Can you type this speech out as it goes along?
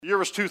The year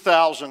was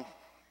 2000,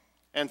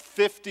 and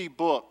 50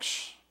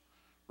 books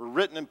were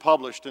written and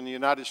published in the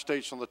United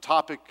States on the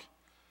topic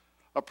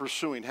of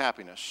pursuing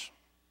happiness.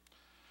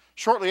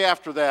 Shortly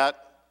after that,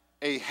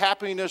 a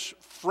happiness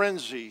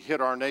frenzy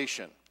hit our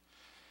nation.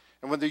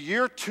 And when the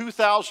year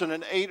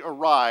 2008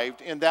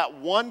 arrived, in that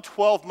one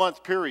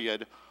 12-month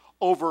period,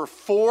 over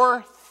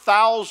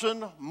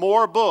 4,000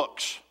 more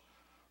books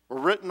were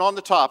written on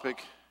the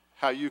topic,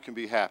 how you can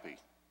be happy.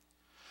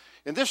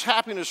 In this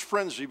happiness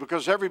frenzy,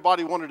 because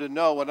everybody wanted to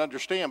know and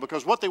understand,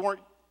 because what they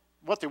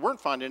weren't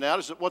finding out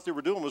is that what they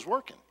were doing was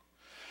working.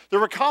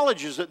 There were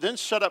colleges that then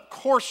set up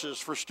courses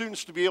for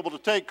students to be able to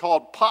take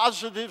called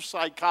positive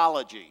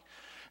psychology.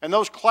 And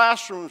those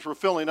classrooms were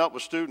filling up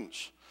with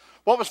students.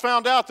 What was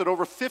found out that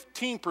over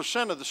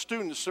 15% of the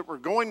students that were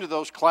going to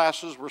those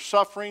classes were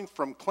suffering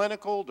from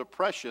clinical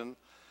depression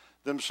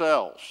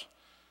themselves.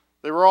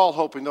 They were all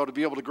hoping, though, to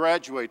be able to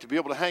graduate, to be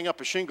able to hang up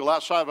a shingle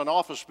outside of an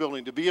office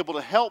building, to be able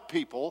to help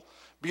people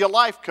be a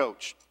life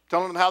coach,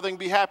 telling them how they can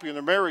be happy in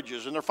their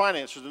marriages and their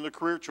finances and their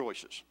career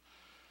choices.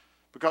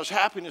 Because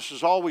happiness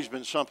has always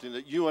been something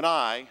that you and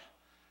I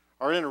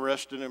are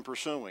interested in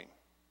pursuing.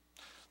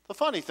 The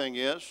funny thing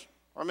is,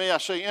 or may I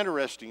say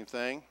interesting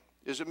thing,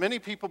 is that many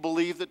people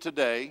believe that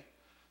today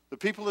the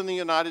people in the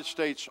United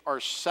States are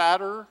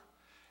sadder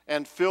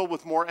and filled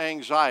with more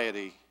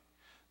anxiety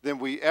than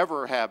we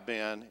ever have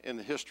been in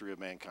the history of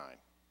mankind.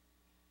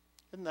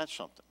 Isn't that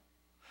something?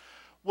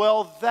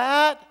 Well,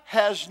 that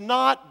has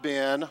not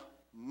been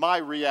my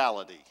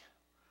reality.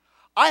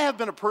 I have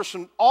been a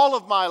person all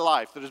of my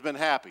life that has been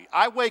happy.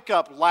 I wake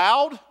up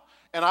loud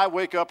and I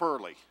wake up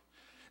early.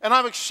 And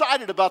I'm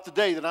excited about the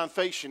day that I'm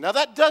facing. Now,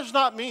 that does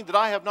not mean that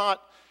I have not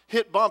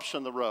hit bumps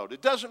in the road.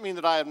 It doesn't mean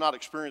that I have not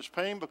experienced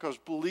pain, because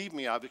believe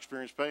me, I've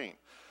experienced pain.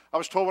 I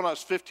was told when I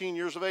was 15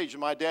 years of age that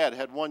my dad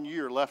had 1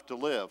 year left to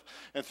live.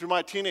 And through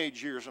my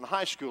teenage years in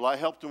high school, I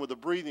helped him with a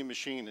breathing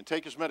machine and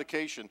take his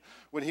medication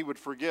when he would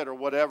forget or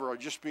whatever, or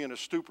just be in a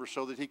stupor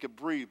so that he could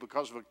breathe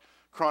because of a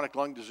chronic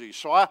lung disease.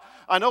 So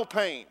I know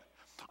pain.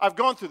 I've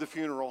gone through the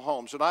funeral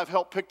homes, and I've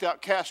helped pick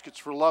out caskets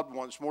for loved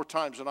ones more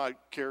times than I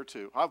care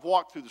to. I've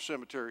walked through the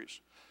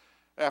cemeteries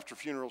after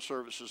funeral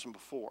services and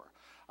before.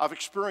 I've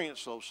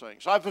experienced those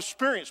things. I've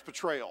experienced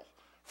betrayal.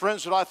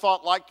 Friends that I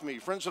thought liked me,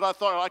 friends that I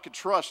thought I could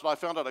trust, and I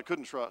found out I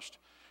couldn't trust.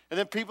 And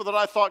then people that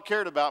I thought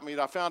cared about me,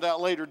 that I found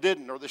out later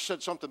didn't, or they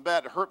said something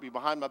bad to hurt me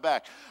behind my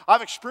back.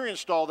 I've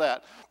experienced all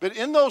that. But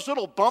in those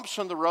little bumps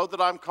in the road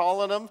that I'm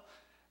calling them,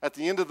 at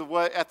the end of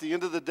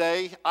the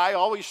day, I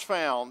always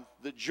found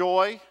that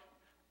joy,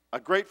 a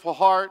grateful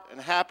heart, and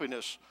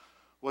happiness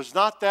was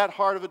not that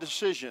hard of a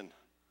decision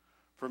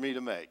for me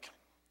to make.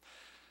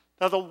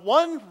 Now, the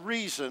one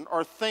reason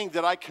or thing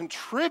that I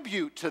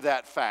contribute to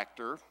that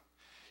factor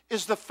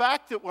is the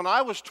fact that when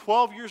I was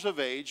 12 years of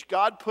age,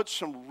 God put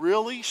some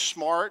really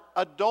smart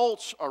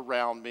adults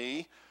around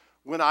me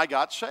when I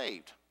got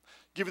saved.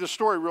 Give you the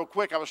story real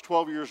quick. I was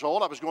 12 years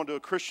old. I was going to a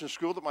Christian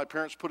school that my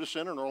parents put us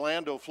in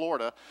Orlando,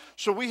 Florida.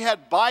 So we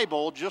had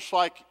Bible just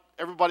like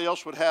everybody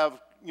else would have,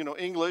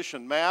 English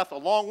and math.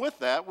 Along with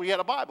that, we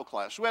had a Bible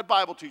class. We had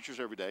Bible teachers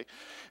every day.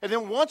 And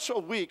then once a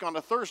week on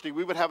a Thursday,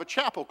 we would have a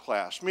chapel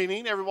class,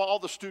 meaning all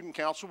the student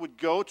council would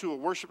go to a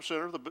worship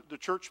center, the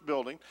church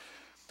building,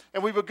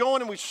 and we would go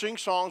in and we'd sing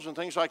songs and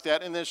things like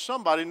that. And then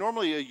somebody,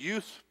 normally a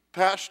youth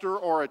pastor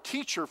or a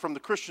teacher from the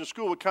Christian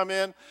school, would come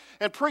in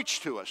and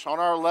preach to us on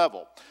our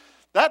level.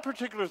 That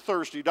particular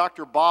Thursday,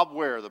 Dr. Bob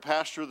Ware, the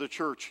pastor of the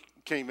church,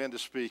 came in to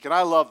speak. And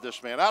I love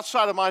this man.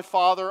 Outside of my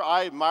father,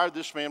 I admired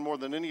this man more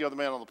than any other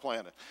man on the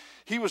planet.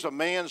 He was a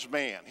man's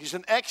man. He's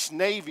an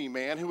ex-Navy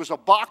man who was a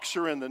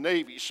boxer in the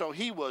Navy. So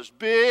he was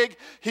big,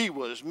 he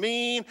was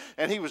mean,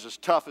 and he was as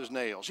tough as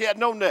nails. He had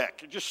no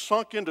neck. It just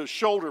sunk into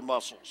shoulder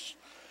muscles.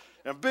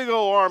 And big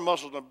old arm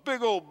muscles and a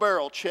big old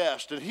barrel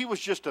chest. And he was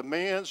just a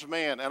man's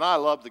man, and I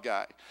loved the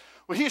guy.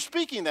 Well, he was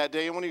speaking that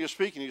day, and when he was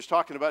speaking, he was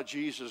talking about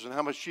Jesus and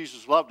how much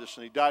Jesus loved us,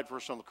 and he died for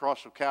us on the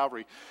cross of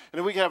Calvary. And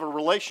then we can have a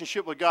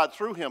relationship with God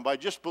through him by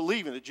just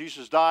believing that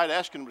Jesus died,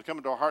 asking him to come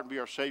into our heart and be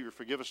our Savior,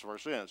 forgive us of our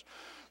sins.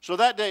 So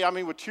that day,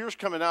 with tears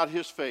coming out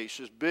his face,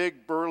 this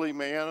big, burly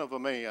man of a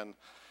man,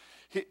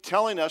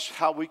 telling us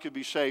how we could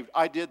be saved.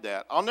 I did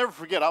that. I'll never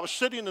forget. I was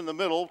sitting in the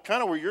middle,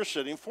 kind of where you're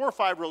sitting, 4 or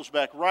 5 rows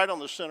back, right on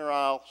the center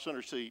aisle,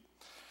 center seat.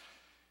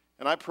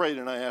 And I prayed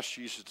and I asked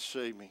Jesus to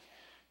save me,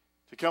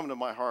 to come into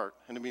my heart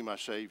and to be my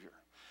Savior.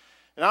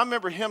 And I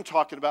remember him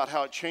talking about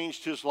how it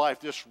changed his life,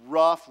 this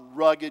rough,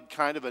 rugged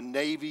kind of a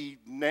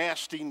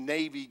nasty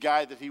Navy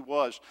guy that he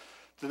was,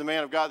 to the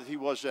man of God that he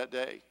was that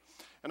day.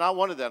 And I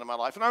wanted that in my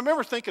life. And I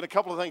remember thinking a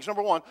couple of things.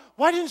 Number one,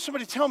 why didn't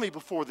somebody tell me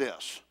before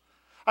this?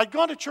 I'd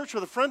gone to church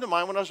with a friend of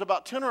mine when I was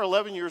about 10 or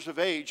 11 years of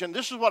age, and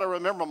this is what I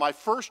remember. My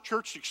first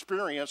church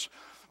experience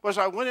was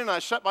I went in and I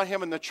sat by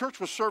him, and the church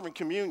was serving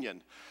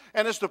communion.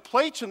 And as the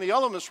plates and the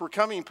elements were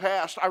coming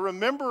past, I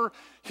remember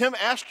him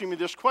asking me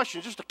this question,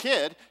 just a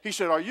kid. He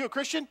said, "Are you a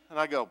Christian?" And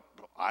I go,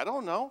 "I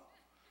don't know."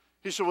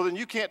 He said, "Well, then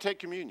you can't take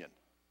communion."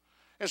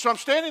 And so I'm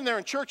standing there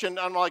in church, and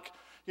I'm like,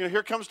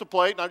 here comes the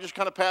plate, and I just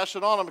kind of pass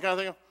it on. I'm kind of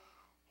thinking,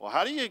 well,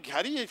 how do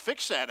you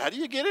fix that? How do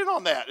you get in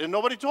on that? And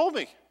nobody told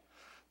me.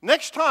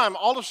 Next time,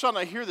 all of a sudden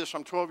I hear this,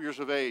 I'm 12 years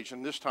of age,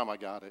 and this time I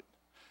got it.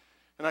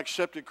 And I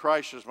accepted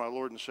Christ as my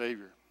Lord and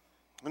Savior.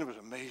 And it was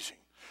amazing.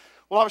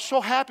 Well, I was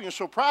so happy and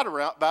so proud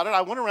about it,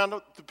 I went around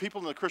to the people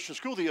in the Christian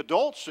school, the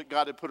adults that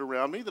God had put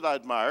around me that I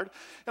admired,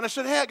 and I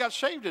said, hey, I got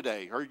saved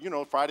today. Or,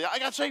 Friday, I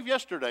got saved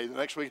yesterday. The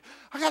next week,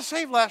 I got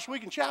saved last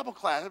week in chapel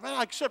class. Man,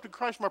 I accepted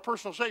Christ as my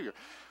personal Savior.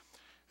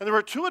 And there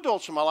were two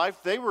adults in my life.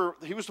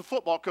 He was the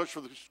football coach for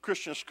the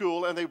Christian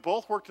school, and they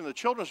both worked in the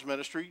children's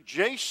ministry,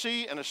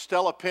 J.C. and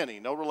Estella Penny,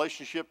 no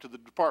relationship to the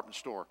department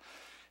store.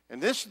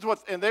 And this is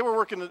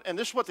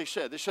what they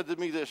said. They said to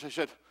me this. They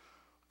said,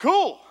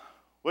 cool,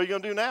 what are you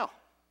going to do now?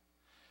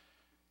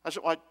 I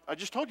said, well, I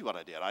just told you what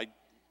I did.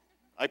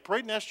 I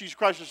prayed and asked Jesus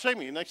Christ to save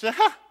me. And they said,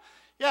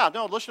 yeah,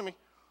 no, listen to me.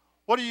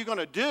 What are you going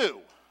to do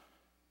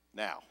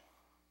now?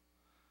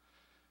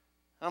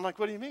 And I'm like,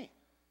 what do you mean?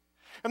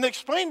 And they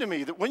explained to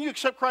me that when you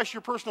accept Christ as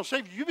your personal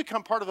Savior, you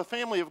become part of the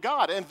family of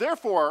God. And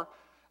therefore,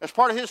 as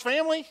part of His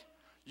family,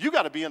 you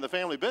got to be in the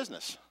family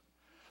business.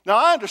 Now,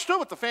 I understood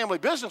what the family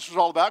business was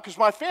all about because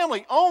my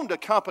family owned a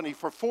company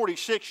for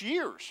 46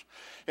 years.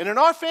 And in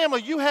our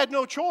family, you had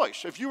no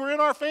choice. If you were in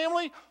our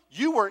family,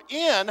 you were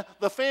in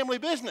the family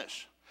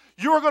business.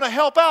 You were going to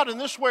help out in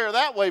this way or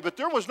that way, but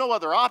there was no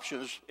other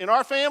options. In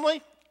our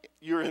family,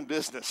 you're in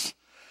business.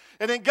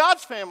 And in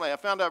God's family, I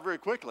found out very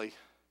quickly,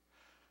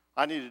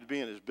 I needed to be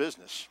in His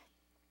business.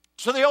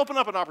 So they opened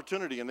up an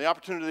opportunity, and the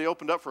opportunity they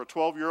opened up for a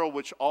 12-year-old,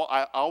 which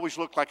I always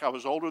looked like I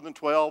was older than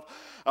 12.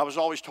 I was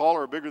always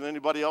taller or bigger than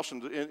anybody else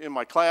in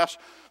my class.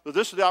 But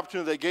this is the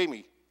opportunity they gave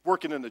me,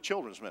 working in the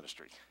children's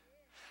ministry.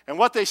 And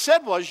what they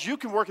said was, you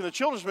can work in the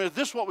children's ministry.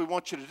 This is what we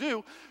want you to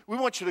do. We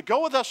want you to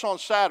go with us on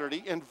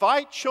Saturday,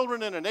 invite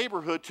children in a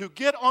neighborhood to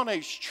get on a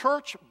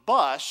church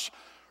bus,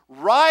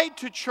 ride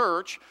to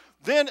church,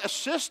 then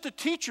assist the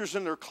teachers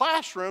in their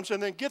classrooms,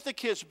 and then get the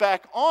kids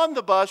back on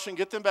the bus and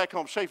get them back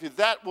home safely.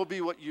 That will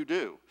be what you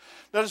do.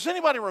 Now, does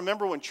anybody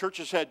remember when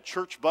churches had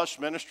church bus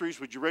ministries?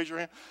 Would you raise your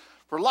hand?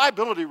 For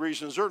liability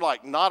reasons, they're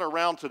like not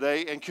around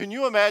today. And can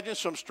you imagine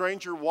some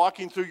stranger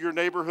walking through your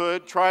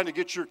neighborhood trying to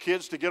get your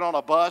kids to get on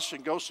a bus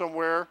and go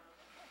somewhere?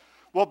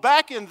 Well,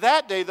 back in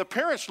that day, the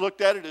parents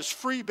looked at it as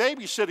free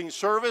babysitting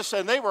service,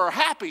 and they were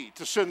happy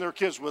to send their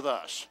kids with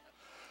us.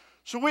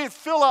 So we'd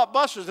fill out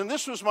buses, and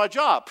this was my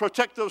job,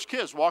 protect those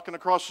kids walking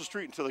across the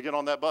street until they get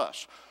on that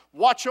bus.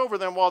 Watch over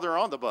them while they're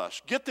on the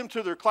bus. Get them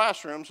to their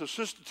classrooms,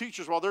 assist the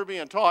teachers while they're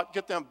being taught,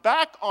 get them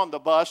back on the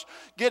bus,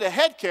 get a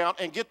head count,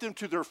 and get them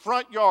to their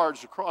front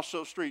yards across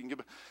those streets.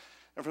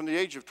 And from the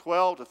age of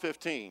 12 to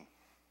 15,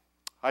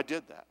 I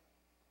did that,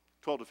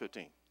 12 to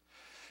 15. It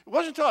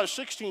wasn't until I was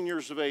 16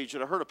 years of age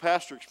that I heard a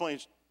pastor explain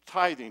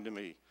tithing to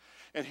me.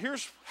 And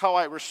here's how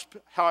I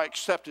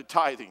accepted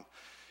tithing.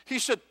 He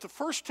said, the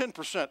first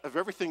 10% of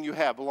everything you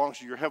have belongs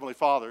to your Heavenly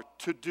Father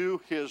to do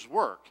His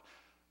work,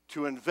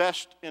 to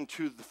invest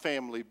into the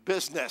family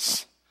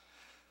business.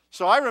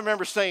 So I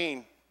remember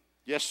saying,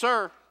 yes,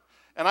 sir.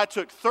 And I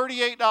took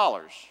 $38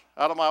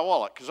 out of my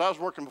wallet because I was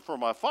working for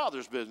my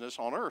father's business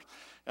on earth.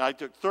 And I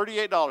took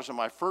 $38, and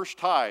my first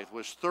tithe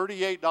was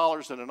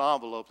 $38 in an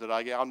envelope that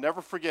I'll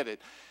never forget it.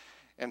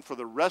 And for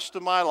the rest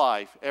of my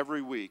life,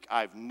 every week,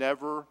 I've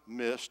never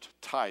missed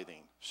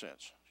tithing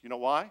since. You know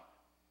why?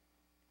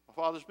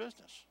 My father's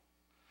business.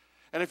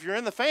 And if you're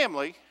in the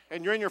family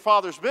and you're in your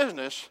father's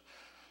business,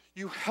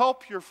 you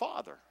help your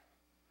father.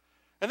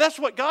 And that's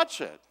what God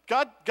said.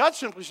 God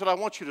simply said, I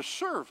want you to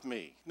serve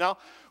me. Now,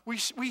 we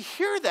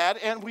hear that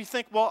and we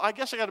think, well, I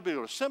guess I got to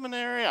go to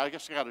seminary. I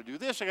guess I got to do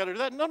this. I got to do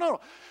that. No.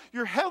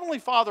 Your Heavenly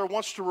Father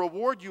wants to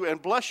reward you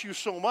and bless you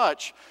so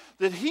much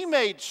that He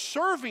made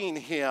serving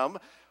Him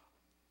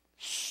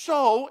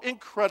so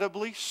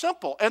incredibly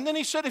simple. And then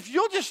He said, if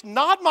you'll just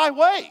nod my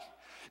way,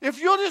 if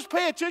you'll just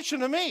pay attention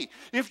to me,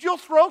 if you'll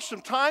throw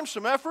some time,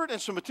 some effort,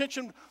 and some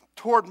attention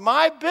toward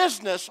my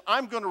business,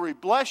 I'm going to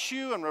bless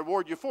you and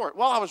reward you for it.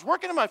 Well, I was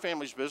working in my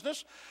family's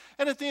business,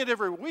 and at the end of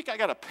every week, I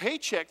got a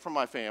paycheck from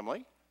my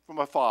family, from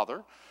my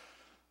father.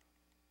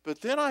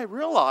 But then I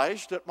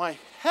realized that my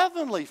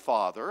Heavenly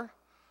Father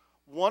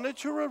wanted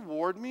to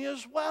reward me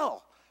as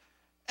well.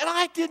 And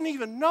I didn't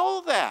even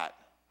know that.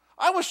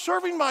 I was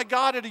serving my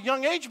God at a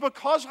young age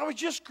because I was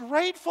just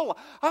grateful.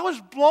 I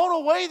was blown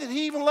away that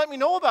He even let me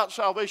know about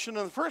salvation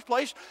in the first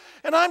place.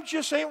 And I'm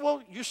just saying,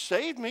 well, you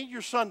saved me.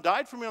 Your Son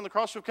died for me on the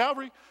cross of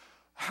Calvary.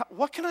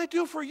 What can I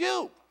do for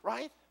you,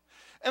 right?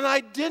 And I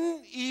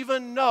didn't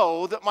even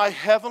know that my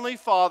Heavenly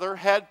Father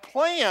had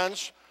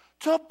plans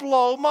to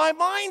blow my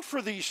mind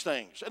for these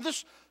things. And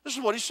this is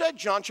what He said,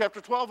 John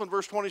chapter 12 and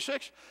verse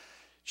 26.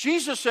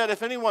 Jesus said,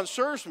 if anyone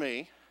serves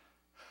me,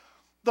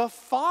 the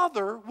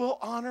Father will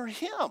honor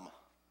him.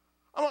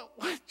 I'm like,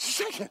 wait a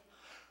second.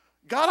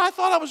 God, I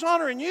thought I was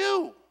honoring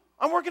you.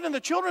 I'm working in the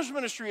children's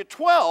ministry at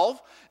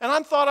 12, and I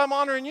thought I'm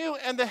honoring you.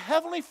 And the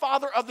Heavenly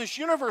Father of this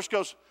universe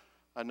goes,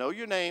 I know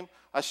your name,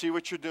 I see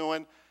what you're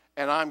doing,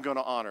 and I'm going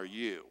to honor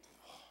you.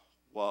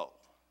 Whoa.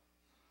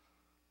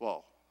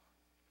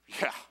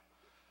 Yeah,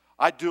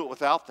 I'd do it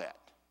without that.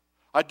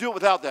 I'd do it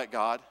without that,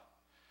 God.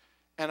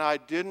 And I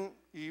didn't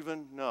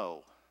even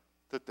know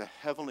that the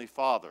Heavenly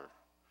Father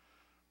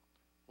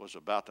was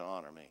about to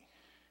honor me.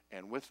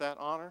 And with that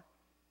honor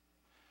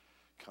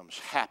comes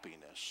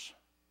happiness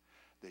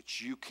that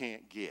you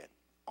can't get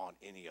on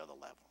any other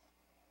level.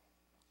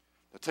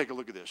 Now take a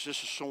look at this.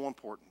 This is so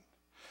important.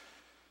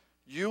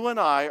 You and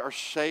I are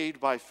saved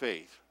by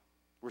faith.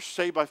 We're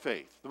saved by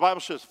faith. The Bible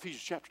says,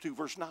 Ephesians chapter 2,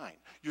 verse 9,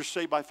 you're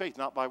saved by faith,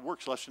 not by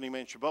works, lest any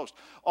man should boast.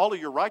 All of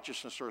your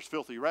righteousness are as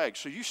filthy rags.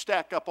 So you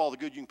stack up all the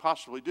good you can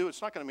possibly do,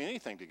 it's not going to mean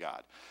anything to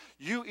God.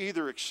 You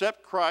either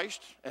accept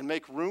Christ and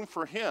make room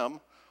for him,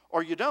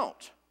 or you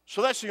don't.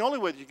 So that's the only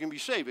way that you can be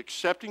saved,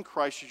 accepting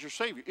Christ as your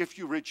Savior. If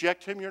you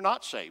reject him, you're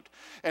not saved.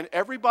 And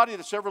everybody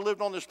that's ever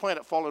lived on this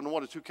planet fall into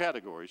one of two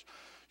categories.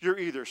 You're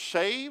either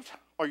saved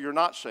or you're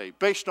not saved,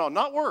 based on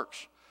not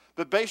works,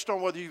 but based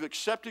on whether you've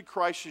accepted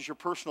Christ as your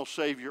personal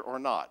Savior or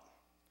not.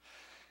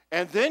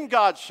 And then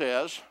God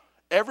says,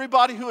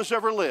 everybody who has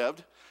ever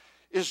lived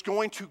is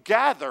going to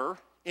gather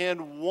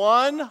in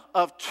one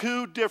of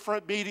two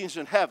different meetings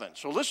in heaven.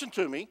 So listen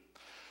to me.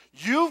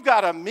 You've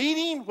got a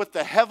meeting with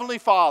the Heavenly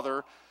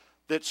Father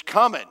that's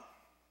coming.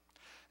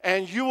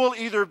 And you will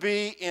either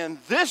be in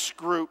this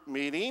group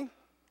meeting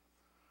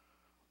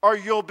or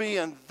you'll be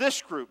in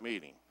this group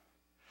meeting.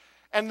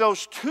 And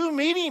those two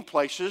meeting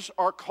places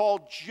are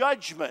called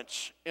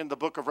judgments in the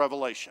book of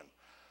Revelation.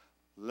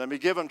 Let me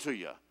give them to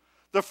you.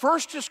 The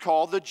first is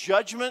called the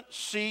judgment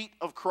seat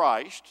of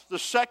Christ. The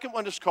second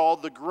one is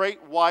called the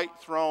great white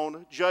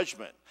throne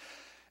judgment.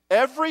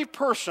 Every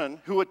person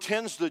who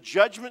attends the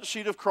judgment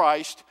seat of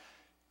Christ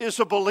is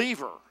a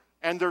believer,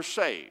 and they're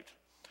saved.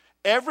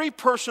 Every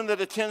person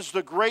that attends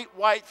the great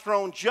white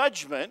throne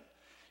judgment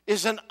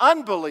is an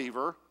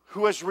unbeliever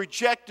who has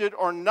rejected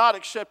or not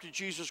accepted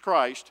Jesus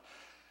Christ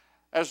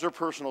as their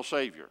personal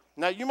Savior.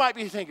 Now, you might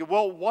be thinking,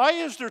 well, why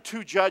is there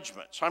two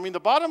judgments? I mean, the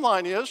bottom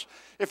line is,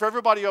 if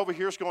everybody over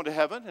here is going to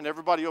heaven and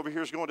everybody over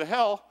here is going to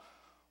hell,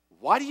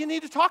 why do you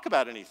need to talk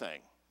about anything?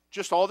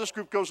 Just all this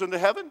group goes into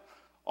heaven,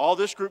 all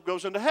this group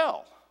goes into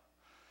hell.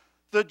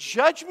 The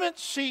judgment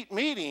seat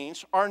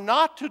meetings are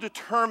not to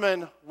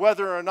determine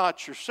whether or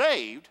not you're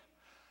saved.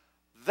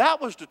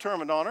 That was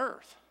determined on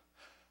earth.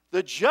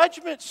 The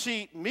judgment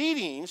seat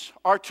meetings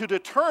are to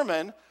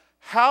determine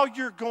how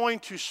you're going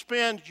to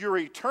spend your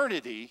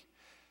eternity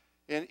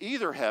in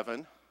either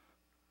heaven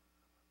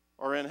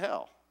or in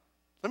hell.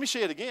 Let me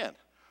say it again.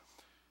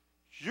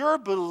 Your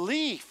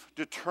belief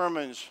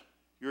determines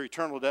your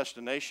eternal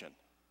destination,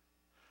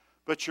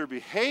 but your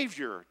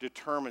behavior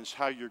determines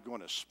how you're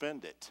going to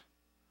spend it.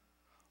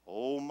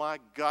 Oh my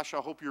gosh, I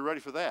hope you're ready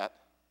for that.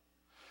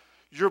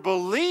 Your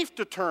belief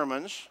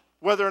determines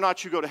whether or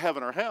not you go to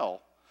heaven or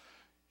hell.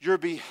 Your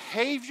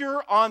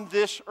behavior on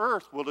this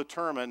earth will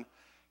determine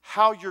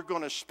how you're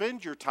going to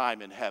spend your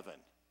time in heaven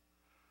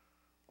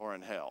or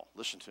in hell.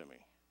 Listen to me.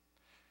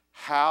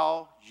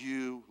 How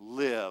you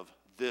live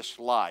this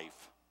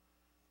life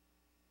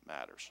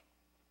matters.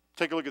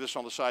 Take a look at this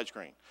on the side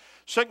screen.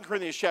 2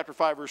 Corinthians chapter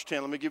 5, verse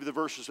 10. Let me give you the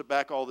verses that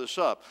back all this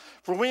up.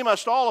 For we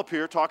must all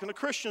appear, talking to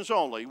Christians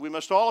only, we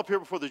must all appear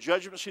before the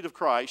judgment seat of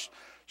Christ,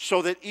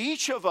 so that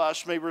each of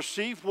us may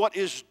receive what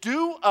is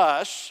due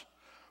us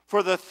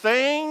for the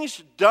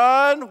things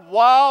done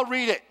while,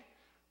 read it,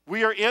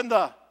 we are in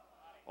the,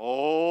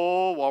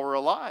 while we're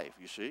alive,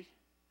 you see.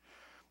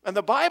 And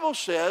the Bible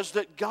says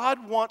that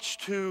God wants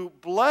to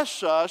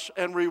bless us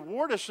and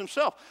reward us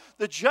himself.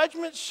 The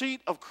judgment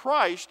seat of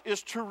Christ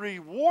is to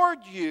reward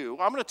you.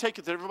 I'm going to take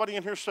it that everybody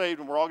in here is saved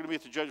and we're all going to be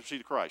at the judgment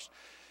seat of Christ.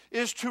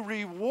 Is to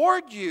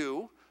reward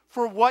you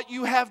for what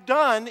you have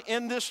done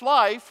in this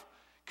life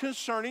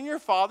concerning your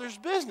Father's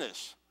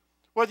business.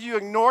 Whether you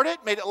ignored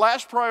it, made it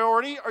last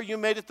priority, or you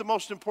made it the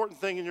most important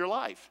thing in your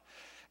life.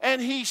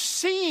 And he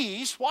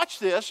sees, watch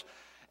this,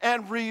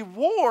 and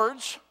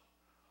rewards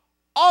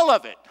all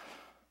of it.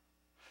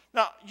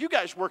 Now, you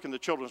guys work in the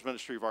children's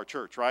ministry of our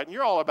church, right? And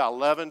you're all about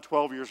 11,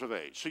 12 years of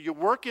age. So you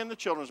work in the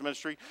children's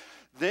ministry,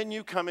 then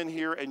you come in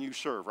here and you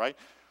serve, right?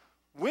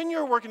 When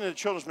you're working in the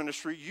children's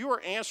ministry, you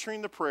are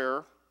answering the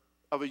prayer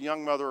of a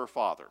young mother or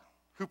father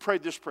who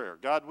prayed this prayer.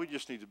 God, we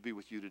just need to be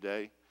with you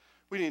today.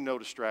 We need no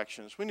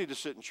distractions. We need to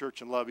sit in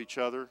church and love each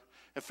other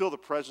and feel the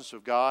presence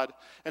of God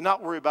and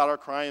not worry about our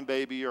crying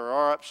baby or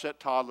our upset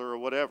toddler or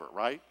whatever,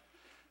 right?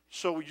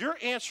 So you're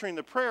answering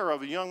the prayer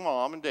of a young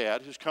mom and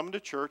dad who's coming to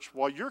church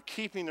while you're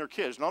keeping their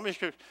kids. Now,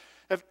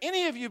 have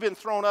any of you been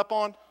thrown up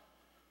on?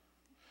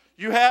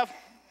 You have?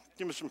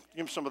 Give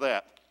me some of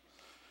that.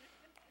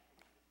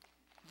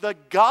 The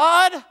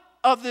God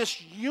of this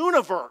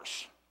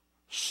universe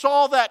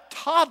saw that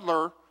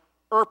toddler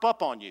erp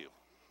up on you.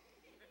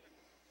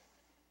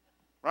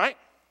 Right?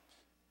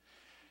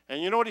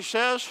 And you know what he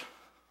says?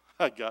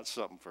 I got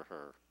something for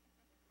her.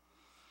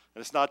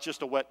 And it's not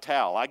just a wet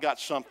towel. I got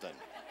something.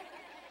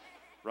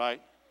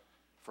 Right?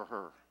 For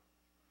her.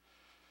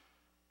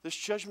 This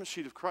judgment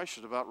seat of Christ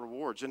is about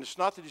rewards. And it's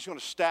not that he's going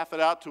to staff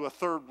it out to a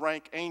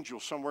third-rank angel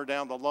somewhere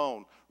down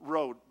the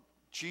road.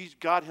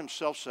 God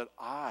himself said,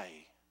 I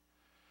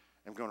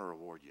am going to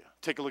reward you.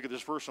 Take a look at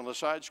this verse on the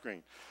side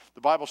screen.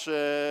 The Bible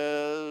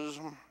says,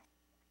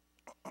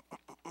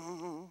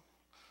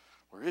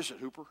 where is it,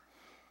 Hooper?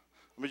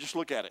 Let me just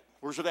look at it.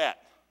 Where's it at?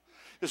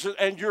 It says,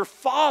 and your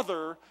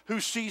Father who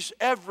sees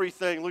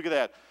everything, look at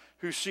that,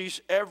 who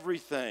sees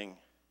everything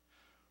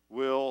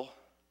will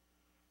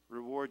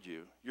reward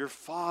you. Your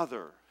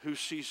Father who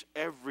sees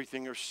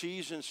everything or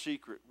sees in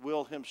secret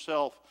will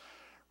himself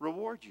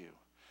reward you.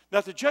 Now,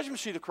 at the judgment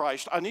seat of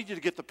Christ, I need you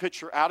to get the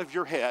picture out of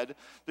your head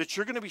that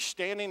you're going to be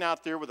standing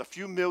out there with a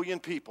few million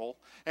people,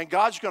 and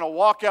God's going to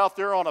walk out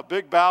there on a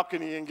big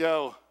balcony and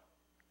go,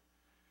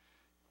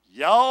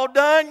 y'all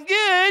done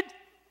good.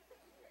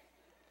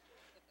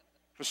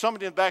 But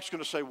somebody in the back is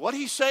going to say, what'd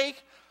he say?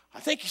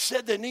 I think he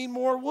said they need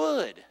more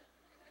wood.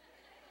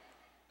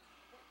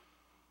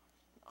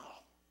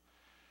 Oh.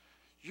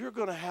 You're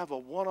going to have a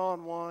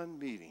one-on-one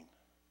meeting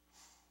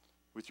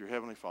with your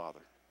Heavenly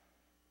Father.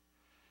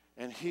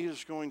 And he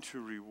is going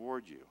to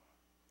reward you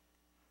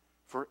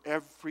for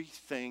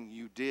everything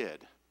you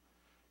did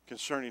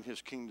concerning his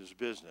kingdom's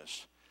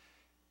business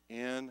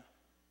in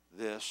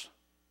this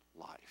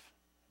life.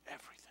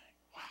 Everything.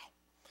 Wow.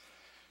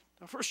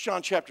 Now, 1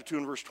 John chapter 2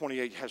 and verse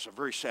 28 has a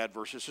very sad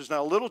verse. It says,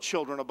 now little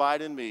children,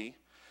 abide in me,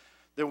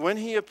 that when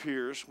he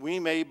appears, we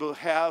may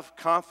have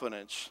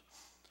confidence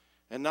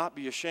and not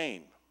be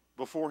ashamed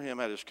before him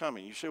at his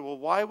coming. You say, well,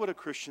 why would a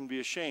Christian be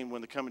ashamed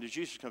when the coming of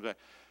Jesus comes back?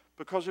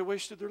 Because they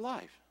wasted their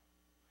life.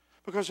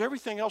 Because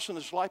everything else in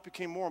this life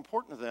became more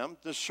important to them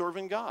than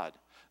serving God.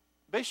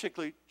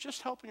 Basically,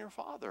 just helping your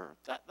Father.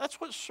 That's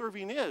what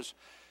serving is.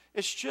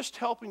 It's just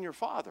helping your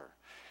Father.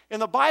 In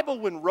the Bible,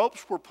 when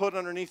ropes were put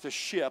underneath a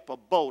ship, a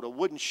boat, a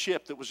wooden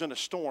ship that was in a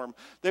storm,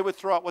 they would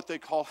throw out what they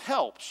call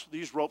helps.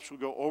 These ropes would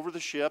go over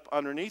the ship,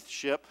 underneath the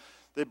ship.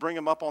 They'd bring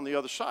them up on the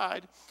other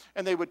side,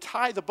 and they would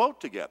tie the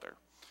boat together.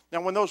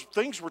 Now, when those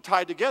things were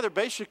tied together,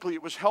 basically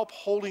it was help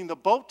holding the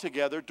boat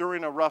together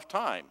during a rough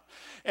time.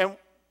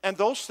 And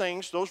those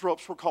things, those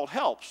ropes were called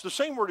helps. The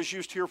same word is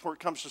used here when it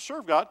comes to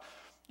serve God.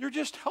 You're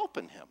just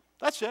helping him.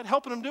 That's it,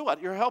 helping him do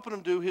what? You're helping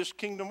him do his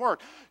kingdom work.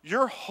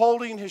 You're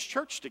holding his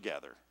church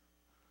together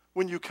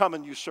when you come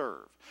and you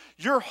serve.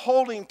 You're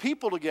holding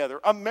people together,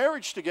 a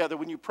marriage together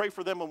when you pray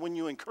for them and when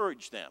you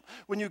encourage them,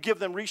 when you give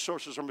them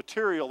resources or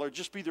material or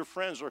just be their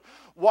friends or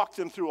walk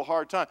them through a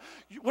hard time.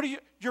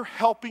 You're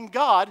helping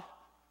God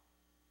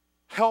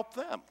help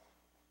them.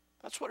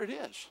 That's what it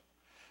is.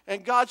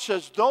 And God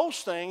says, those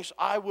things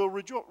I will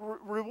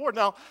reward.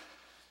 Now,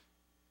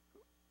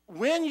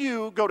 when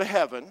you go to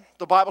heaven,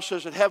 the Bible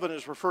says that heaven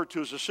is referred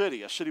to as a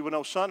city with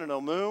no sun and no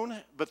moon,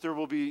 but there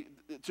will be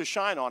to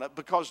shine on it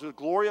because the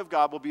glory of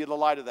God will be the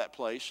light of that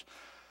place.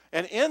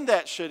 And in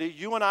that city,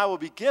 you and I will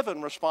be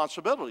given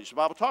responsibilities. The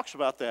Bible talks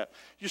about that.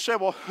 You say,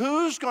 well,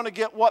 who's going to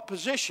get what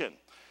position?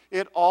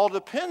 It all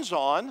depends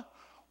on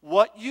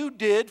what you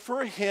did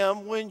for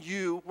him when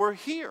you were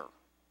here.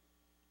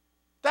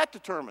 That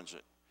determines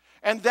it.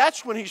 And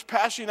that's when he's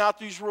passing out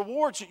these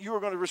rewards that you are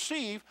going to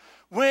receive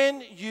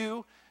when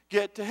you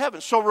get to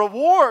heaven. So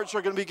rewards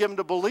are going to be given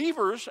to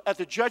believers at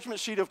the judgment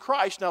seat of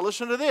Christ. Now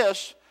listen to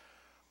this.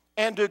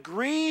 And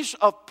degrees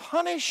of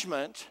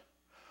punishment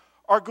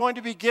are going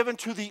to be given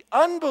to the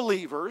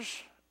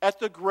unbelievers at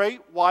the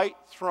great white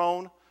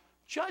throne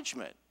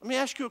judgment. Let me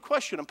ask you a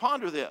question and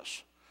ponder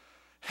this.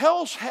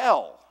 Hell's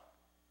hell,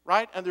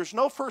 right? And there's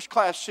no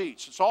first-class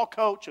seats. It's all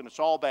coach and it's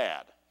all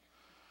bad.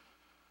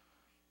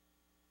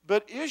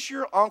 But is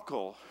your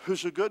uncle,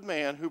 who's a good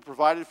man, who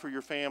provided for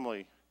your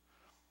family,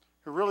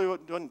 who really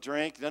didn't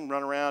drink, didn't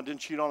run around,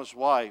 didn't cheat on his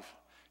wife,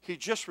 he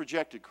just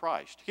rejected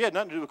Christ. He had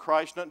nothing to do with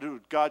Christ, nothing to do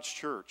with God's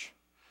church.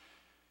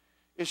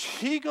 Is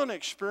he going to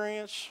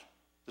experience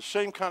the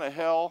same kind of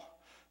hell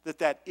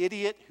that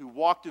idiot who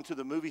walked into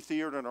the movie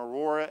theater in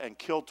Aurora and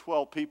killed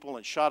 12 people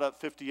and shot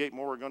up 58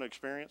 more are going to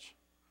experience?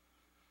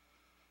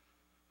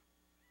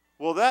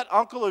 Will that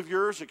uncle of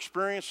yours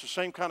experience the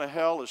same kind of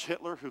hell as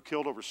Hitler, who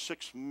killed over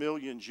 6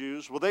 million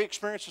Jews? Will they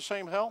experience the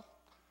same hell?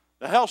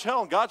 The hell's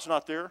hell and God's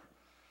not there.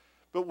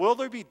 But will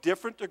there be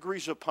different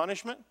degrees of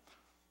punishment?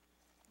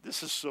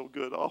 This is so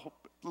good. Oh,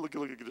 look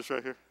at this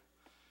right here.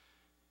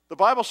 The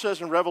Bible says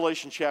in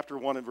Revelation chapter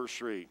 1 and verse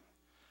 3,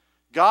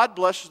 God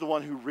blesses the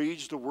one who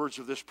reads the words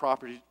of this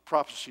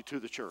prophecy to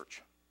the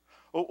church.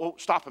 Oh,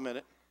 stop a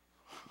minute.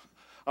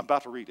 I'm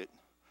about to read it.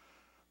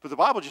 But the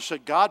Bible just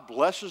said, God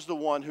blesses the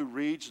one who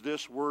reads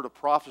this word of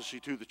prophecy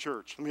to the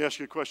church. Let me ask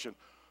you a question.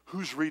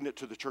 Who's reading it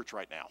to the church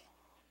right now?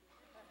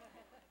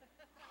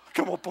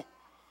 Come on, Paul.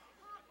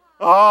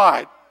 All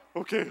right.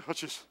 Okay, let's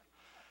just.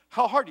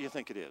 How hard do you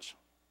think it is?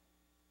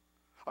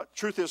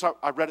 Truth is,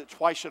 I read it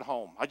twice at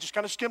home. I just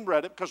kind of skim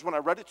read it because when I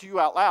read it to you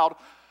out loud,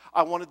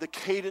 I wanted the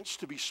cadence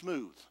to be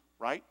smooth,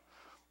 right?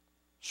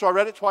 So I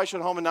read it twice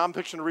at home, and now I'm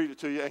fixing to read it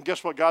to you. And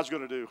guess what God's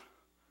going to do?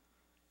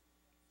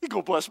 He's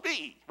going to bless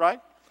me, right?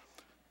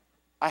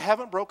 I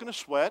haven't broken a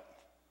sweat,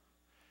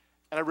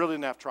 and I really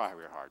didn't have to try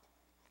very hard.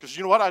 Because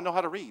you know what? I know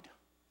how to read,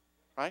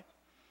 right?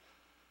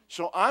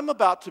 So I'm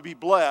about to be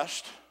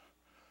blessed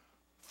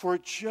for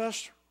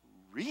just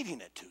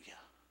reading it to you.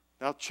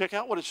 Now check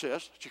out what it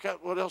says. Check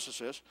out what else it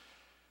says.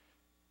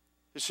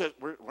 It says,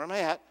 where am I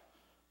at?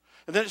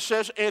 And then it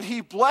says, and he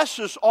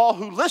blesses all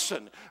who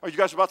listen. Are you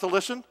guys about to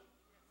listen?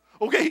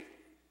 Okay,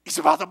 he's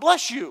about to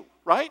bless you.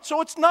 right?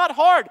 So it's not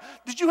hard.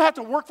 Did you have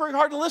to work very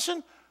hard to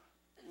listen?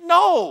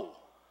 No.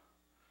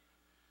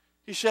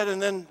 He said,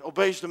 and then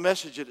obeys the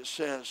message that it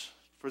says,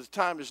 for the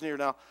time is near.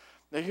 Now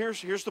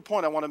here's the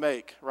point I want to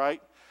make,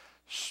 right?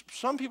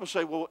 Some people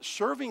say, well,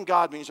 serving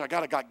God means I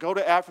got to go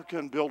to Africa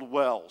and build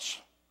wells.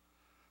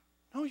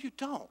 No, you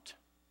don't.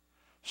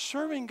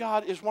 Serving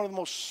God is one of the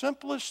most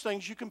simplest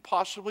things you can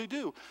possibly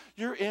do.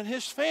 You're in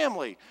His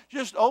family.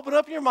 Just open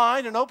up your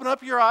mind and open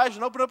up your eyes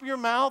and open up your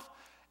mouth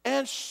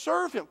and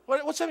serve Him.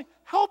 What's that mean?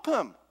 Help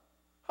Him.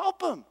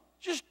 Help Him.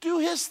 Just do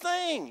His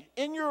thing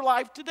in your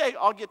life today.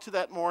 I'll get to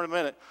that more in a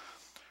minute.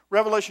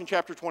 Revelation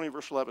chapter 20,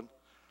 verse 11.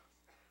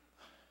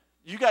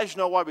 You guys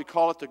know why we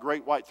call it the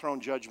Great White Throne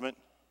Judgment?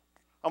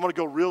 I'm going to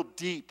go real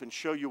deep and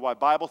show you why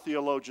Bible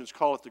theologians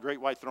call it the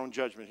Great White Throne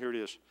Judgment. Here it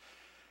is.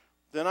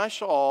 Then I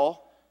saw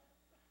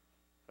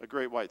a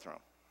great white throne.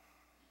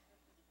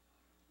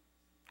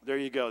 There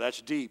you go.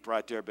 That's deep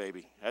right there,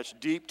 baby. That's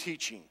deep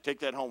teaching. Take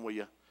that home, will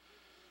you?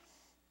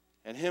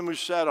 And Him who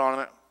sat on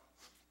it,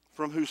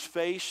 from whose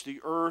face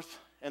the earth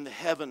and the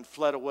heaven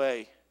fled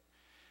away,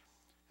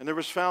 and there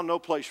was found no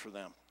place for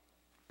them.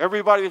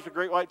 Everybody at the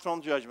Great White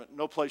Throne Judgment,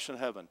 no place in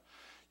heaven.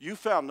 You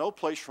found no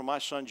place for my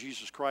Son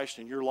Jesus Christ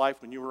in your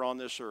life when you were on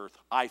this earth.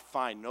 I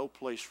find no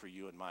place for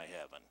you in my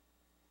heaven.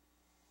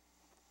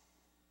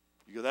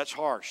 You go, that's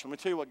harsh. Let me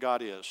tell you what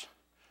God is.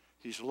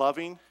 He's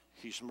loving,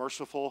 He's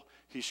merciful,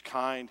 He's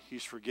kind,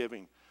 He's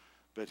forgiving,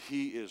 but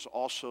He is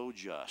also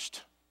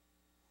just.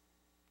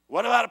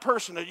 What about a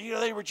person that,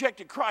 they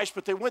rejected Christ,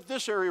 but they went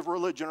this area of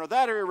religion or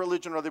that area of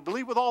religion, or they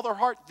believe with all their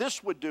heart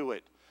this would do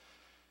it?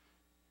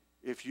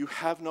 If you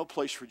have no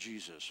place for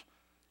Jesus,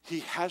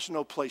 He has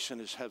no place in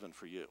His heaven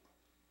for you.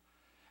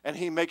 And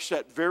He makes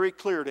that very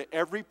clear to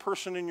every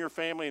person in your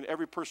family and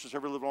every person who's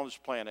ever lived on this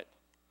planet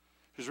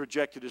who's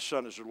rejected His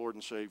Son as their Lord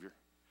and Savior.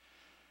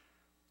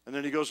 And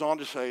then He goes on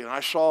to say, and I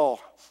saw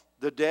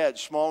the dead,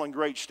 small and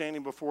great,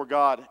 standing before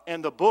God,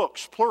 and the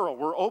books, plural,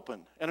 were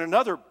open. And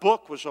another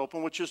book was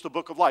open, which is the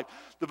book of life.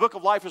 The book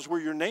of life is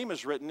where your name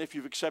is written if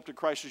you've accepted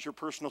Christ as your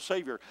personal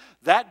Savior.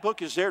 That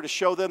book is there to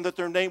show them that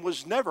their name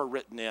was never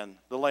written in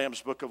the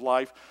Lamb's book of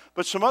life.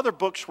 But some other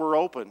books were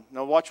open.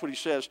 Now watch what He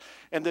says.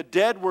 And the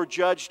dead were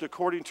judged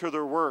according to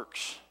their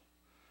works.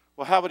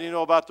 Well, how would He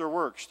know about their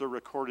works? They're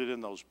recorded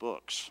in those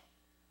books.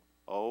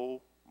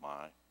 Oh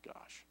my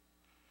gosh.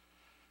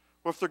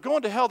 Well, if they're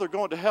going to hell, they're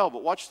going to hell.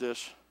 But watch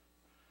this.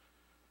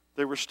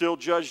 They were still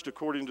judged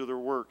according to their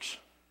works.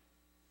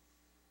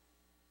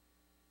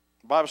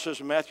 The Bible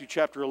says in Matthew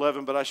chapter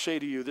 11, but I say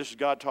to you, this is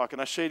God talking,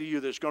 I say to you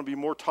that it's going to be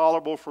more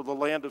tolerable for the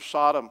land of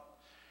Sodom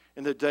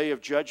in the day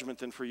of judgment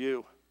than for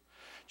you.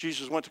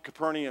 Jesus went to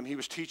Capernaum. He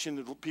was teaching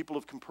the people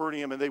of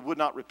Capernaum, and they would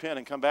not repent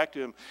and come back to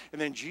Him.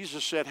 And then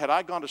Jesus said, had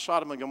I gone to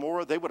Sodom and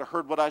Gomorrah, they would have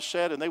heard what I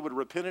said, and they would have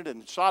repented,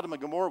 and Sodom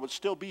and Gomorrah would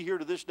still be here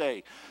to this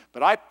day.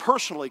 But I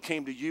personally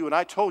came to you, and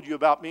I told you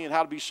about me and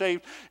how to be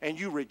saved, and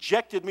you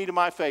rejected me to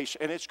my face,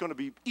 and it's going to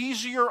be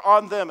easier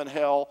on them in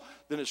hell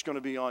than it's going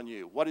to be on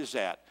you. What is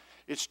that?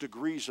 It's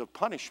degrees of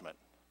punishment.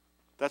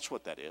 That's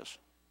what that is.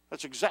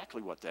 That's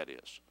exactly what that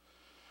is.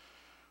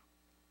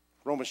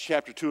 Romans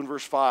chapter 2 and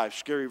verse 5,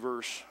 scary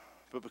verse.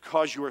 But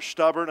because you are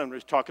stubborn, and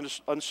we're talking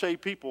to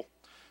unsaved people,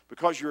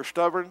 because you are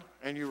stubborn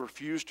and you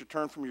refuse to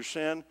turn from your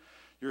sin,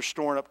 you're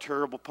storing up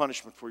terrible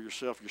punishment for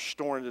yourself. You're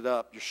storing it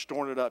up. You're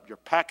storing it up. You're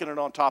packing it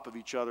on top of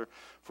each other.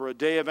 For a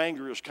day of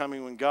anger is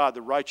coming when God,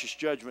 the righteous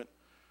judgment,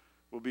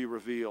 will be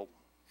revealed.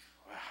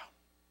 Wow.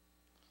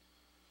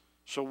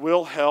 So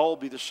will hell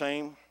be the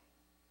same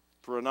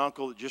for an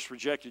uncle that just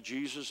rejected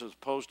Jesus as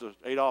opposed to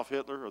Adolf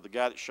Hitler or the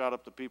guy that shot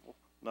up the people?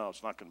 No,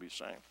 it's not going to be the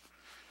same.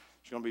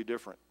 It's going to be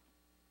different.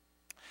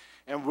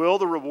 And will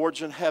the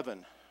rewards in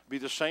heaven be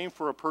the same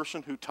for a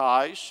person who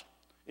tithes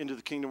into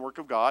the kingdom work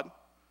of God,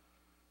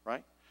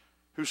 right?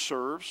 Who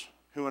serves,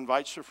 who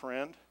invites a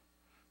friend,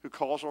 who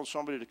calls on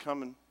somebody to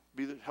come and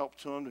be the help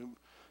to them, who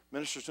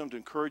ministers to them, to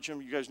encourage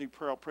them. You guys need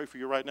prayer. I'll pray for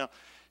you right now.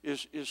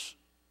 Is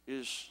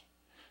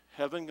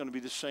heaven going to be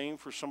the same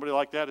for somebody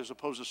like that as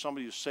opposed to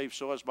somebody who's saved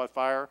so as by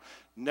fire,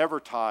 never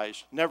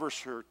tithes, never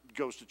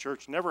goes to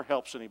church, never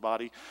helps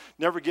anybody,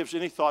 never gives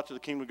any thought to the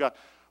kingdom of God?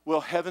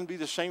 Will heaven be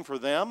the same for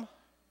them?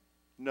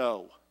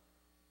 No,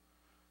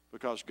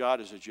 because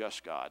God is a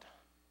just God.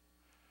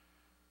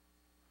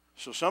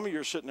 So some of you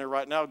are sitting there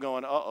right now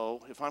going,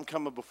 uh-oh, if I'm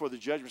coming before the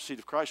judgment seat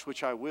of Christ,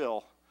 which I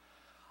will,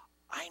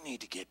 I need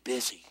to get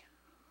busy,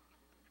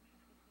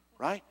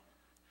 right?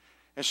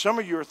 And some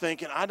of you are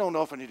thinking, I don't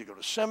know if I need to go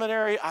to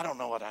seminary. I don't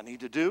know what I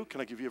need to do.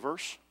 Can I give you a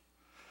verse?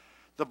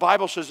 The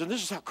Bible says, and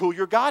this is how cool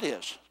your God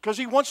is, because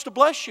He wants to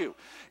bless you.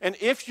 And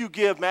if you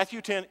give, Matthew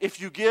 10, if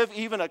you give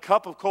even a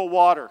cup of cold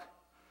water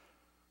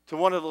to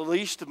one of the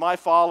least of my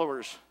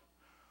followers,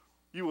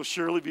 you will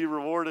surely be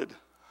rewarded.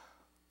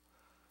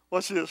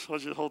 Watch this.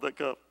 Watch this. Hold that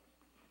cup.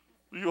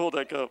 You hold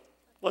that cup.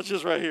 Watch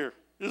this right here.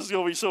 This is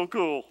going to be so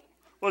cool.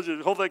 Watch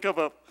it. Hold that cup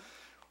up.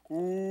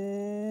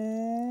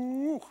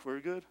 Ooh.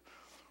 Very good.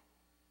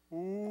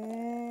 Ooh.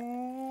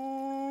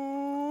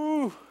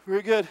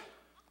 Very good.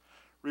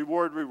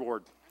 Reward,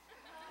 reward.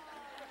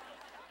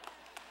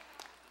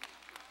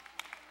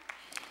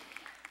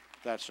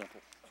 That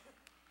simple.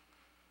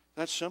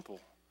 That's simple.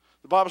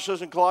 The Bible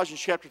says in Colossians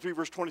chapter 3,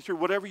 verse 23,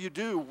 whatever you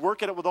do,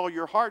 work at it with all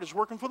your heart as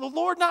working for the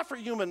Lord, not for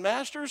human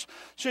masters,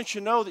 since you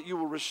know that you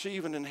will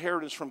receive an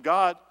inheritance from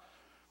God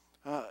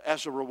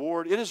as a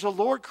reward. It is the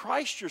Lord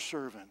Christ you're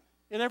serving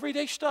in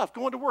everyday stuff,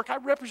 going to work.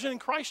 I'm representing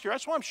Christ here.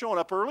 That's why I'm showing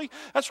up early.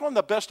 That's why I'm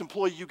the best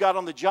employee you got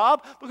on the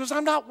job, because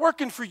I'm not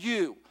working for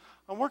you.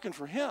 I'm working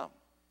for Him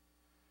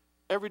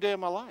every day of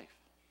my life.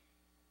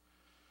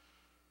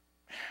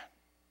 Man.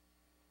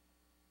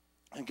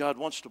 And God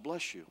wants to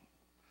bless you.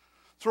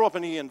 Throw up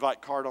an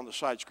e-invite card on the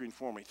side screen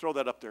for me. Throw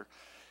that up there.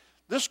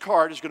 This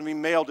card is going to be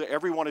mailed to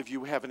every one of you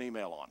who have an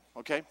email on,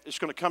 okay? It's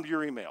going to come to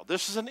your email.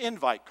 This is an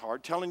invite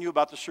card telling you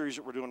about the series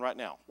that we're doing right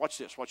now. Watch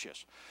this, watch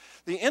this.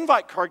 The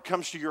invite card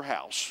comes to your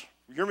house,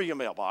 your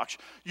mailbox.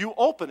 You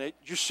open it,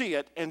 you see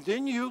it, and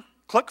then you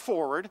click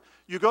forward.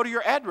 You go to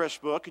your address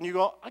book, and you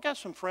go, I got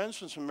some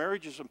friends and some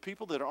marriages and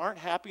people that aren't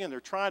happy, and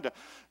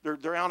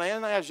they're on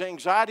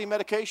anxiety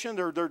medication.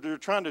 They're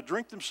trying to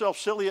drink themselves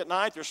silly at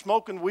night. They're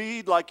smoking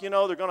weed like, they're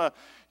going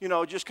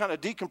to, just kind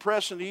of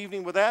decompress in the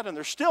evening with that, and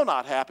they're still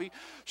not happy.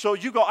 So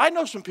you go, I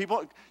know some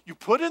people. You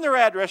put in their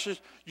addresses.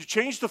 You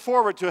change the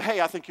forward to,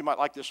 hey, I think you might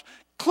like this.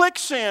 Click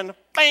send,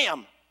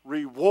 bam,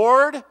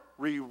 reward,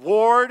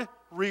 reward,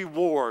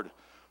 reward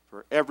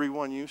for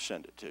everyone you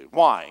send it to.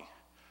 Why?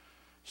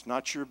 It's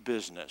not your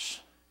business.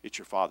 It's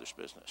your Father's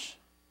business.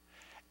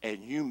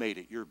 And you made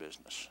it your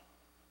business.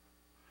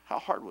 How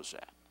hard was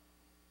that?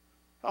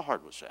 How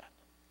hard was that?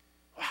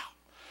 Wow.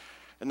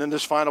 And then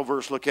this final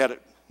verse, look at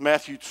it.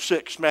 Matthew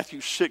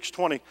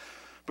 6:20.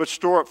 But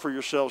store up for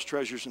yourselves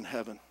treasures in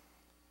heaven.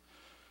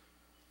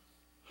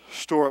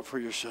 Store up for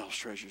yourselves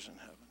treasures in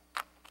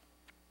heaven.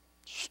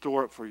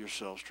 Store up for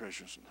yourselves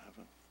treasures in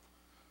heaven.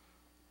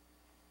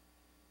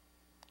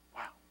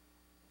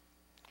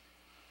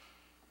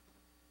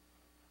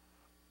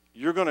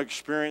 You're going to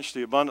experience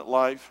the abundant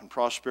life and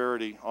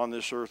prosperity on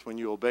this earth when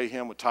you obey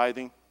Him with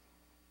tithing.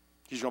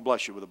 He's going to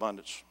bless you with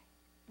abundance,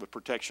 with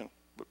protection,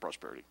 with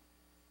prosperity.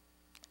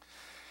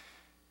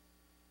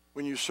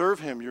 When you serve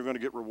Him, you're going to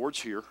get rewards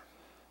here.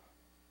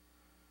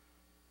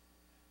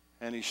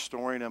 And He's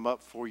storing them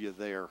up for you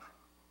there.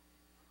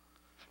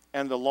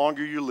 And the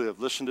longer you live,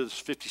 listen to this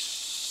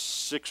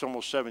 56,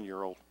 almost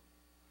 7-year-old.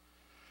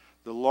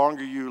 The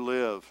longer you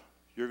live,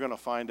 you're going to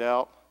find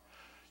out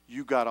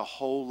you got a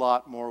whole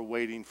lot more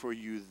waiting for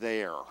you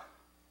there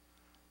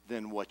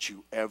than what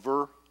you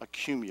ever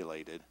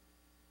accumulated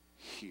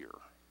here.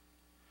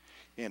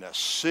 In a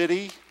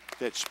city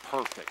that's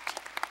perfect.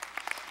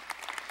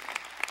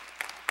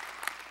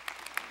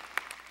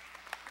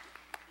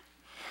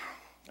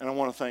 And I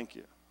want to thank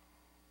you.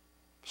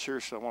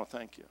 Seriously, I want to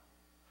thank you.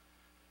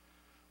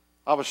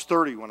 I was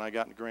 30 when I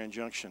got into Grand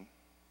Junction.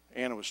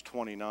 Anna was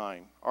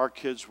 29. Our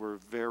kids were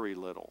very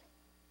little.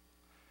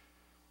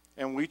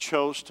 And we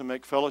chose to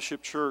make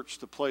Fellowship Church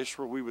the place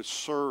where we would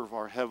serve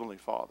our Heavenly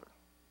Father.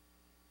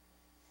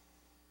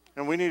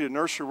 And we needed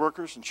nursery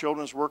workers and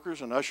children's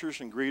workers and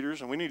ushers and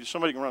greeters. And we needed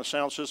somebody who can run a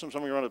sound system,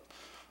 somebody who can run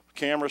a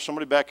camera,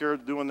 somebody back there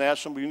doing that.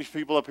 Somebody needs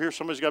people up here.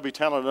 Somebody's got to be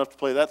talented enough to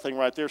play that thing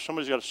right there.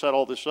 Somebody's got to set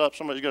all this up.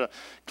 Somebody's got to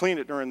clean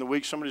it during the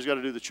week. Somebody's got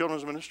to do the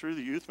children's ministry,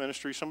 the youth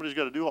ministry. Somebody's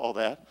got to do all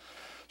that.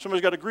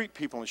 Somebody's got to greet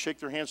people and shake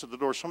their hands at the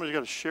door. Somebody's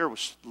got to share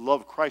the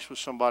love of Christ with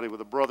somebody, with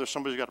a brother.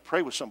 Somebody's got to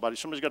pray with somebody.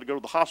 Somebody's got to go to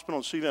the hospital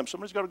and see them.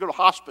 Somebody's got to go to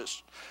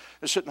hospice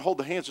and sit and hold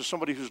the hands of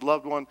somebody whose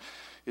loved one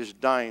is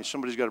dying.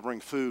 Somebody's got to bring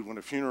food when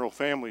a funeral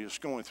family is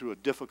going through a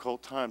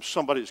difficult time.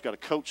 Somebody's got to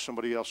coach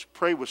somebody else,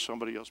 pray with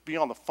somebody else, be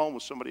on the phone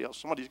with somebody else.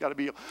 Somebody's got to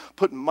be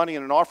putting money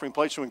in an offering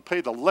plate so we can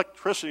pay the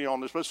electricity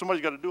on this, but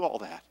somebody's got to do all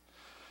that.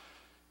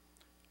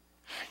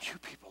 And you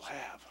people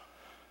have.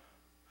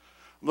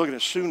 I'm looking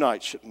at Sue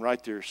Knight sitting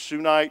right there. Sue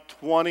Knight,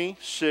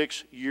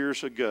 26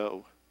 years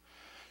ago,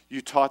 you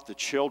taught the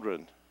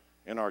children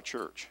in our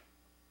church.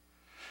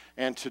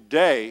 And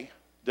today,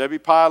 Debbie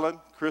Pylan,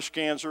 Chris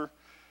Ganser,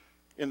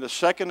 in the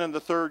 2nd and the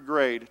 3rd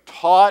grade,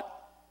 taught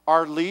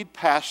our lead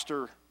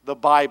pastor the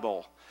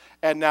Bible.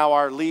 And now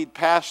our lead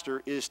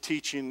pastor is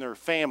teaching their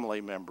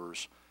family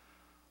members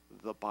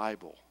the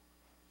Bible.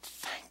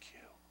 Thank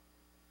you.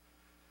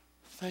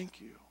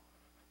 Thank you.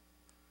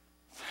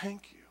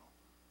 Thank you.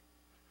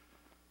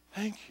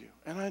 Thank you.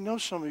 And I know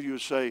some of you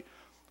would say,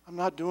 I'm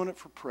not doing it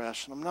for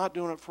press, and I'm not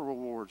doing it for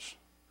rewards.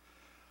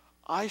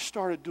 I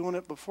started doing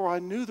it before I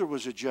knew there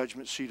was a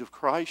judgment seat of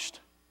Christ.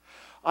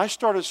 I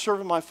started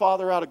serving my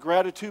Father out of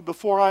gratitude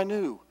before I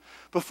knew.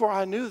 Before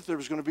I knew that there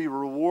was going to be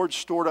rewards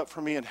stored up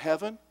for me in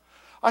heaven.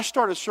 I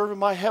started serving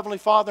my Heavenly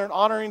Father and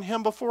honoring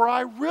Him before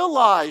I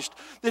realized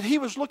that He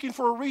was looking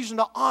for a reason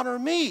to honor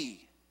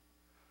me.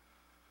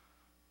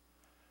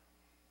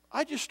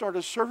 I just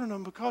started serving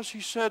Him because He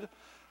said,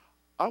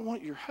 I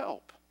want your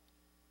help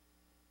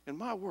in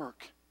my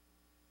work.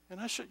 And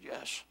I said,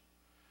 yes.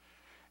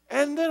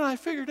 And then I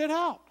figured it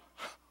out.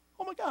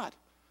 Oh my God.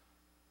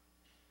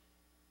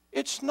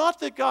 It's not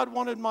that God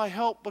wanted my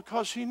help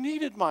because He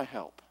needed my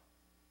help.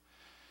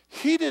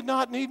 He did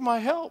not need my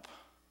help.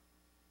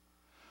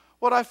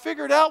 What I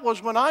figured out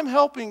was when I'm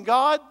helping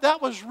God,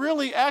 that was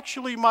really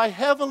actually my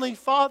Heavenly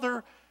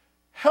Father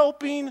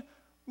helping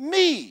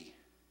me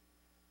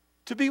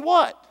to be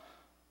what?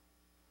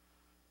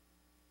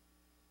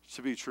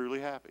 To be truly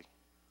happy.